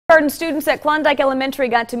Garden students at Klondike Elementary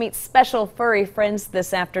got to meet special furry friends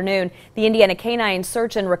this afternoon. The Indiana Canine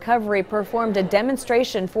Search and Recovery performed a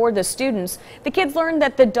demonstration for the students. The kids learned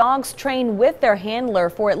that the dogs train with their handler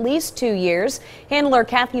for at least 2 years. Handler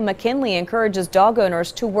Kathy McKinley encourages dog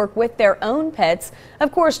owners to work with their own pets.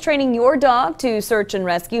 Of course, training your dog to search and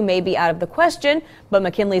rescue may be out of the question, but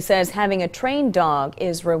McKinley says having a trained dog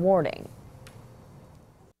is rewarding.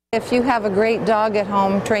 If you have a great dog at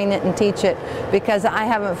home, train it and teach it, because I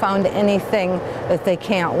haven't found anything that they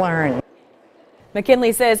can't learn.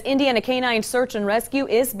 McKinley says Indiana Canine Search and Rescue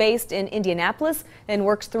is based in Indianapolis and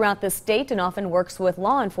works throughout the state and often works with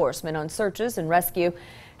law enforcement on searches and rescue.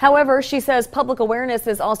 However, she says public awareness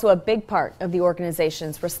is also a big part of the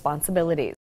organization's responsibilities.